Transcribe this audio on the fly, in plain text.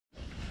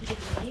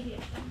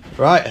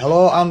Right,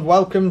 hello and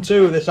welcome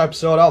to this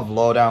episode of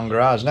Lowdown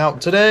Garage. Now,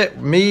 today,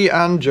 me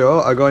and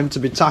Joe are going to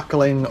be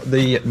tackling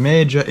the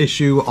major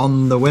issue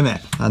on the Wimmy,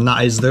 and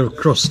that is the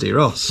crusty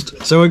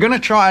rust. So we're going to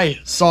try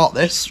sort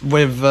this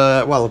with,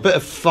 well, a bit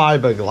of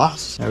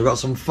fiberglass. We've got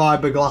some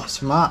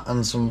fiberglass mat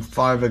and some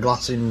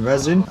fiberglass in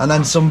resin, and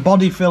then some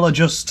body filler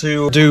just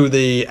to do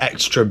the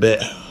extra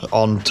bit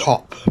on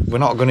top. We're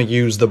not going to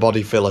use the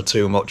body filler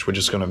too much, we're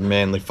just going to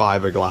mainly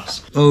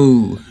fiberglass.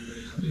 Oh.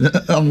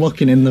 I'm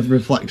looking in the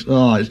reflection.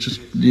 Oh, it's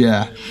just,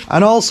 yeah.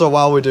 And also,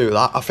 while we do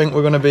that, I think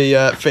we're going to be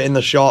fitting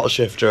the short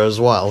shifter as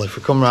well. If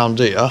we come round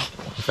here, I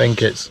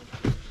think it's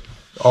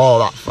all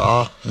that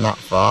far and that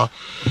far.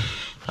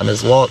 And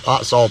there's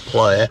that's all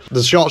play.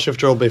 The short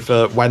shifter will be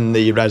for when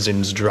the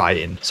resin's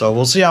drying. So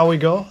we'll see how we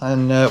go,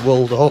 and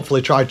we'll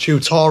hopefully try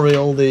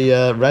tutorial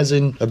the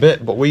resin a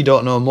bit, but we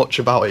don't know much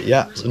about it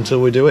yet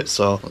until we do it,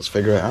 so let's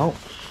figure it out.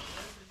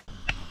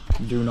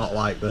 Do not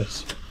like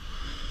this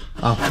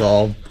at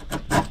all.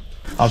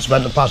 I've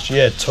spent the past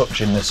year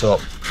touching this up.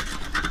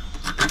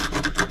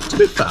 To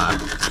be fair,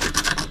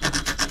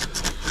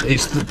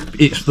 it's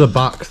the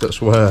back that's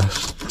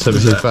worse. To be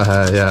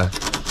fair, yeah.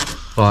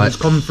 Like, it's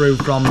come through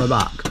from the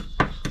back.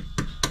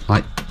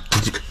 Like,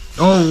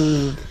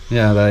 oh,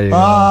 yeah, there you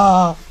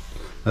go.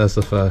 There's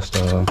the first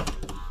door.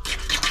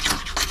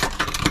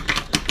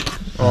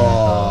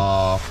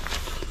 Oh.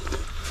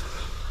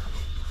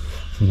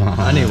 Nice.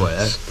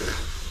 Anyway.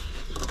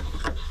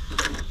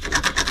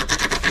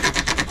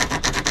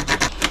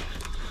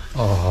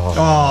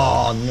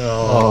 Oh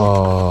no!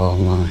 Oh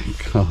my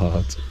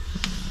god!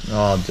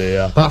 Oh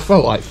dear! That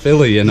felt like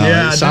Philly, you know.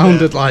 Yeah, it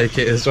sounded like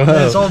it as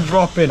well. It's all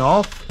dropping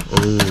off.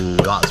 Ooh,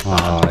 that's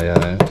bad. Oh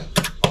yeah.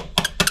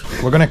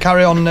 We're gonna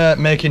carry on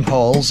making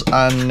holes,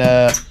 and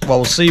well,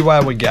 we'll see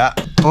where we get.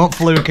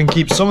 Hopefully, we can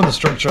keep some of the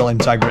structural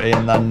integrity,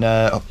 and then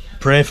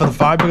pray for the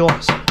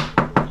fiberglass.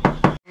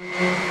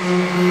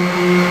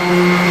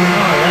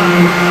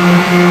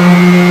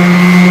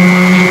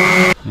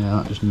 Yeah,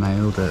 that just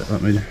nailed it.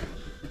 Let me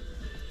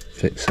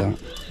fix that.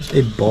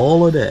 He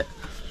balled it.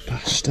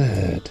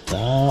 Bastard.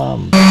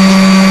 Damn.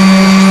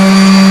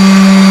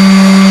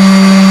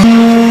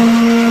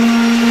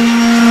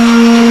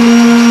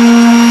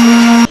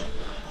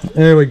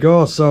 Here we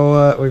go,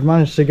 so we've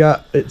managed to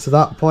get it to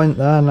that point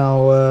there.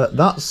 Now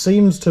that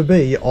seems to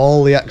be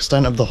all the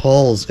extent of the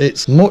holes.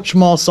 It's much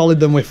more solid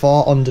than we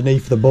thought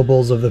underneath the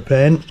bubbles of the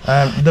paint.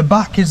 The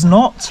back is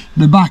not.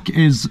 The back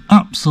is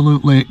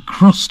absolutely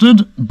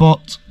crusted,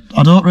 but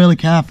I don't really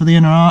care for the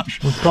inner arch.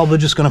 We're probably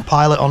just going to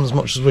pile it on as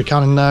much as we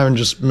can in there and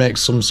just make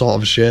some sort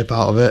of shape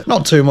out of it.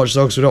 Not too much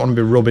though, because we don't want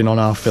to be rubbing on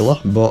our filler,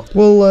 but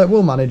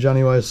we'll manage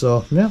anyway.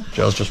 So yeah,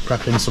 Joe's just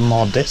prepping some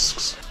more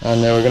discs,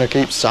 and we're going to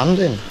keep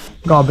sanding.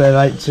 Got a bit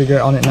of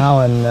 8 on it now,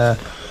 and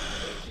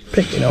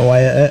picking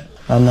away at it.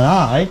 And then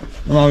I'm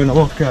having a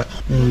look at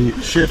the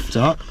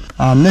shifter,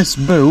 and this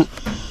boot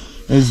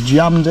is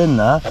jammed in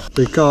there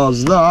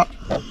because that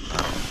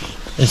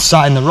is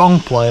sat in the wrong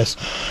place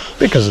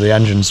because of the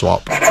engine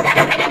swap.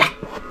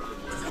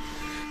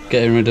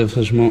 Getting rid of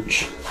as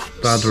much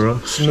bad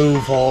rust.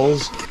 Smooth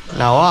holes.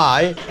 Now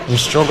I am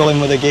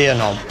struggling with the gear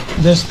knob.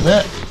 This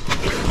bit,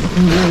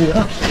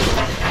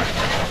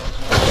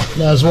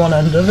 there's one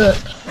end of it.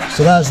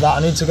 So there's that.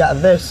 I need to get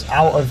this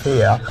out of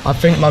here. I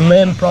think my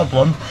main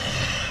problem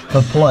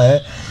for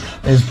play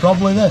is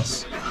probably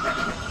this,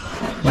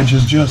 which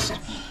is just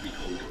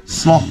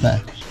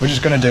sloppy. We're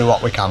just going to do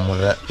what we can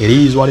with it. It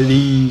is what it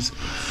is.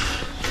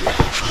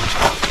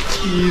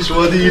 It is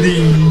what it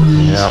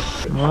is. Yeah.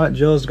 Right,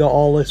 Joe's got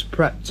all this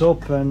prepped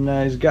up, and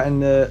he's getting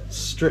the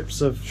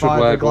strips of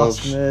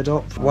fiberglass made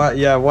up.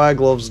 Wear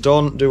gloves.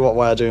 Don't do what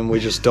we're doing. We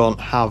just don't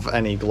have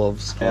any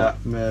gloves. Yeah,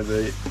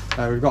 maybe.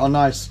 We've got a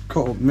nice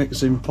cut up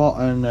mixing pot,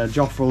 and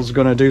Joffrel's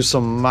going to do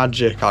some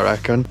magic, I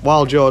reckon.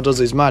 While Joe does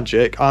his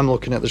magic, I'm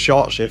looking at the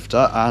short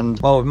shifter, and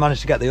well, we've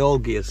managed to get the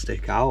old gear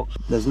stick out.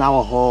 There's now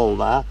a hole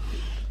there,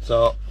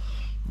 so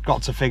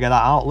got to figure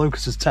that out.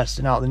 Lucas is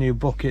testing out the new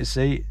bucket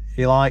seat.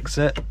 He likes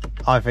it.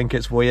 I think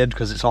it's weird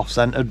because it's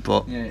off-centered,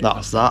 but yeah,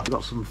 that's that. We've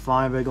got some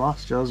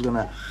fiberglass. Joe's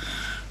gonna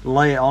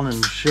lay it on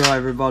and show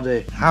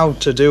everybody how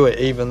to do it,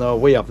 even though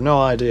we have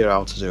no idea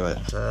how to do it.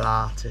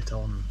 Start it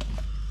on.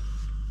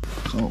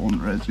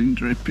 Someone resin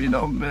dripping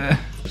on me.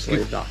 Just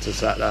leave that to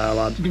set there,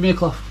 lad. Give me a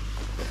cloth.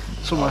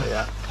 Somewhere. Oh,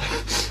 yeah.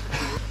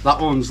 That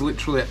one's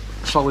literally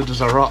solid as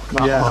a rock.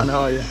 That yeah, one. I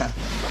know, yeah.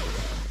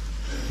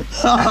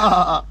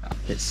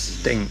 It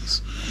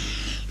stinks.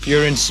 If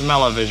you're in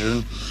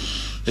smell-o-vision,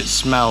 it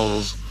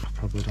smells. I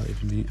probably don't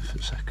even eat it for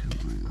a second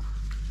like that.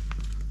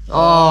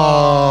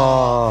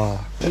 Oh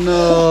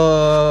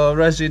no,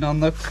 resin on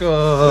the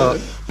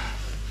cut.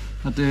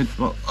 I did,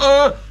 but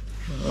oh.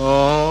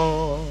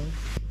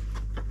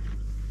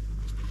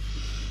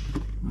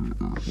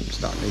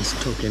 That needs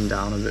tucking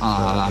down a bit.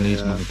 I need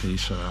another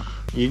piece of that.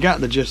 You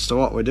get the gist of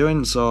what we're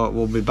doing, so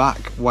we'll be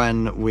back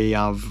when we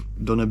have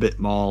done a bit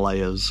more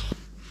layers.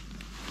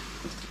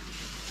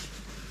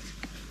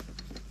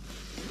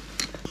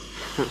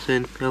 That's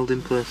in, held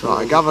in place.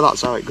 Right, I gather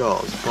that's how it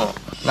goes, but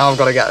now I've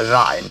got to get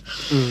that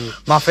in.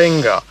 My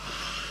finger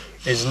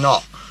is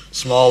not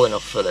small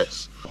enough for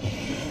this.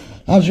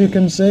 As you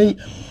can see,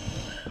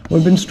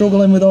 we've been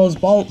struggling with those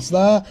bolts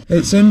there.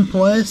 It's in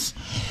place,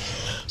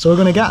 so we're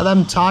going to get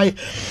them tight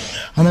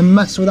and then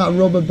mess with that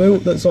rubber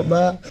boot that's up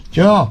there.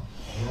 Joe,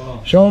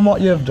 show them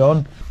what you've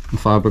done. The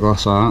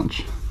fiberglass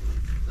arch,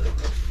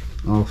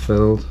 all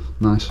filled,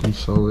 nice and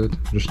solid.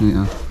 Just need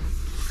to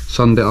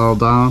sand it all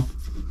down,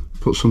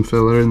 put some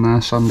filler in there,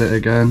 sand it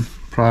again,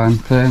 prime,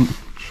 paint,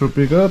 should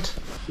be good.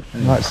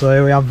 Right, so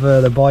here we have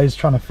the boys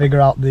trying to figure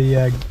out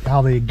the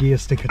how the gear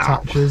stick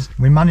attaches.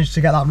 We managed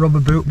to get that rubber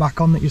boot back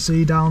on that you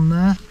see down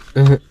there.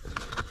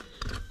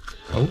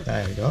 Oh,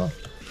 there you go.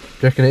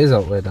 Do you reckon it is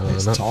all the way down?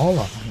 It's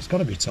taller. It's got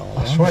to be taller.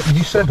 That's what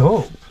you said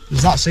up.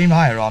 Does that seem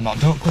higher or not?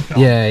 Don't clip it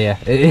on.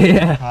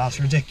 Yeah. That's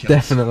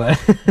ridiculous. Definitely.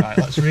 Right,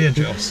 let's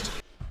readjust.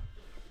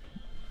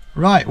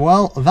 Right,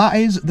 well, that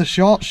is the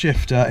short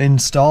shifter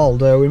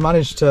installed. We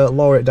managed to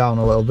lower it down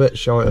a little bit,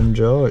 show it on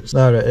Joe.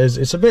 There it is.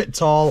 It's a bit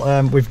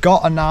tall. We've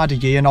got a Nardi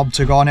gear knob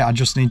to go on it. I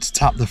just need to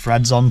tap the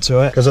threads onto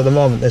it, because at the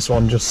moment this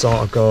one just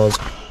sort of goes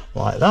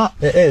like that.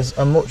 It is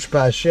a much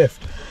better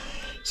shift.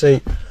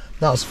 See,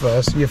 that's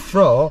first. Your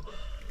throw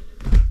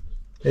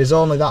is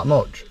only that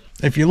much.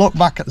 If you look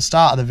back at the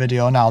start of the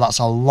video now, that's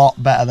a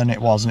lot better than it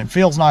was, and it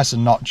feels nice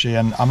and notchy,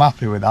 and I'm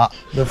happy with that.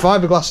 The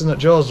fiberglassing that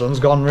Joe's done's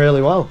gone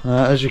really well,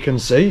 as you can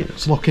see.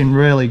 It's looking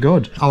really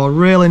good. I was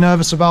really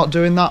nervous about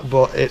doing that,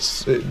 but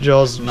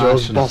Joe's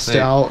bossed it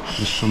out.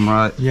 There's some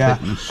right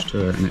thickness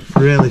to it, and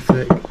really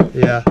thick.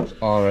 Yeah. It's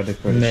already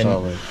pretty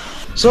solid.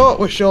 So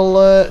we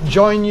shall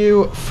join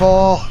you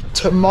for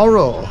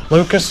tomorrow.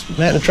 Lucas,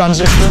 make the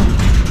transition.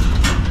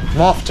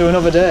 I'm off to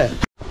another day.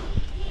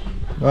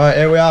 Right,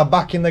 here we are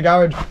back in the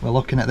garage. We're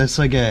looking at this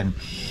again.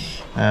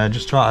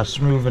 Just try to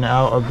smoothen it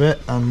out a bit,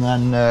 and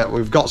then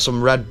we've got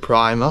some red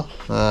primer,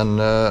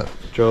 and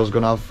Joe's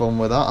gonna have fun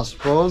with that, I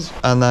suppose.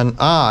 And then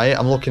I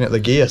am looking at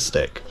the gear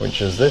stick,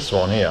 which is this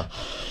one here.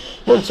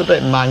 Looks a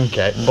bit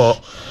manky, but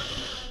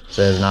it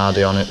says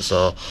Nardi on it,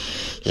 so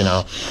you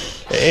know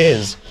it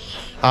is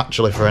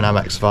actually for an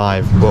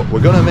MX-5, but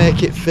we're gonna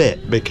make it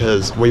fit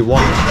because we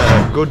want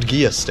a good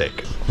gear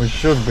stick. We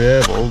should be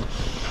able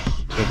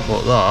to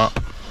put that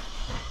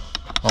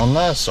on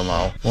there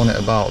somehow. Want it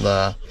about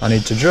there. I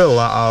need to drill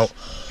that out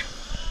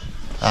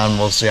and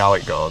we'll see how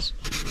it goes.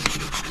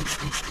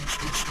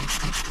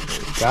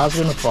 Car's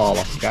gonna fall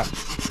off, cat.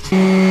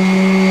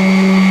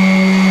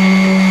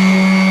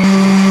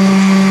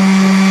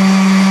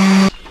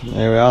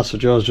 Here we are, so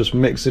Joe's just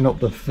mixing up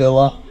the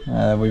filler.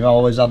 We've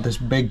always had this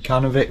big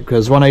can of it,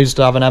 because when I used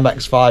to have an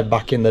MX-5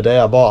 back in the day,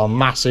 I bought a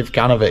massive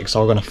can of it because I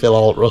was going to fill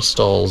all rust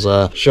holes.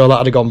 Sure,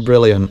 that'd have gone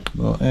brilliant.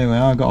 But here we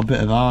are, got a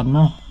bit of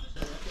hardener.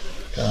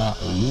 Look at that.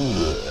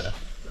 Ooh.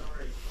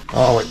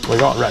 Oh, we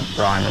got red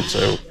primer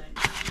too.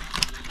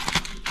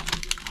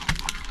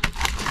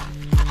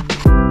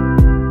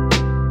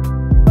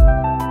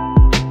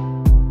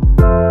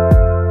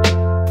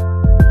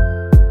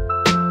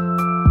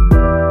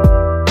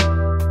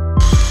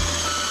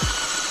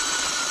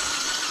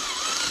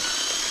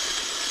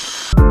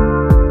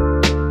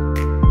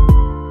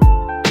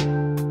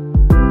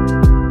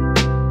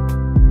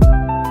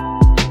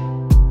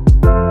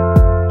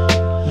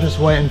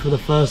 Waiting for the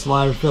first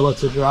layer of filler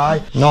to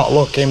dry. Not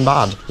looking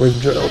bad. We've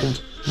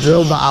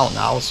drilled that out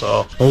now,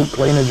 so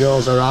cleaner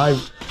Joe's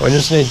arrived. We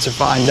just need to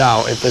find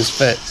out if this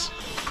fits.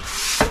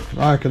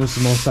 I reckon this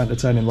is the most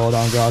entertaining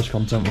Lowdown Garage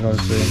content we've ever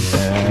seen.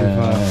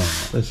 Yeah.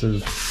 This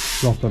is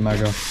proper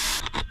mega.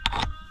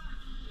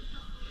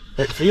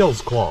 It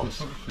feels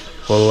close.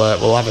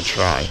 We'll have a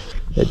try.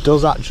 It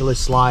does actually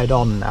slide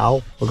on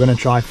now. We're going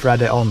to try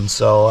thread it on,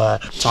 so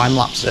time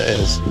lapse it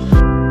is.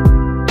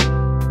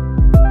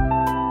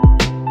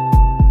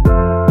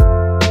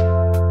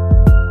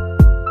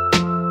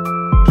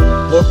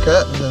 Look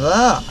at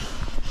that!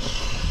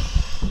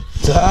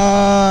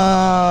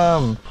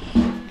 Damn!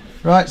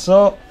 Right,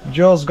 so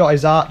Joe's got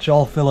his arch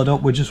all filled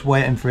up. We're just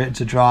waiting for it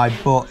to dry,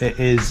 but it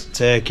is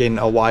taking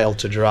a while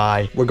to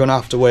dry. We're gonna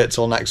have to wait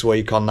till next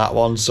week on that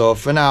one. So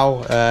for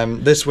now,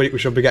 this week we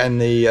should be getting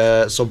the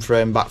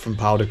subframe back from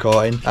powder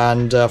coating,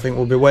 and I think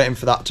we'll be waiting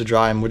for that to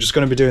dry, and we're just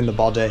gonna be doing the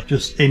body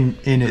just in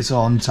its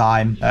own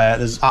time.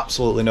 There's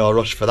absolutely no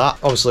rush for that.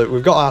 Obviously,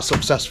 we've got our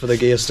success for the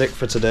gear stick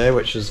for today,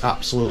 which is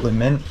absolutely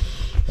mint.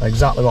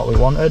 Exactly what we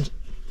wanted.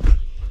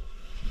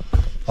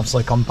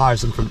 Obviously,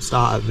 comparison from the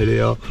start of the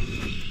video.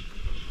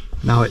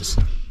 Now it's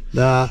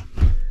there,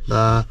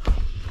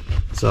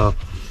 so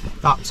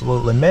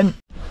absolutely mint.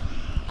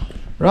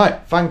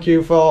 Right, thank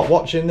you for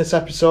watching this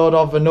episode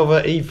of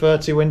another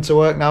E30 winter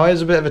work. Now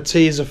here's a bit of a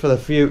teaser for the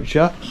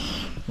future.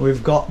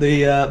 We've got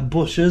the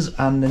bushes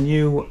and the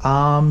new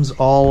arms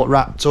all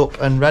wrapped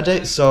up and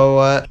ready.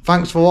 So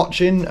thanks for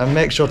watching, and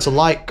make sure to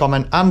like,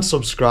 comment and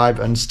subscribe,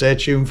 and stay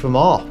tuned for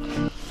more.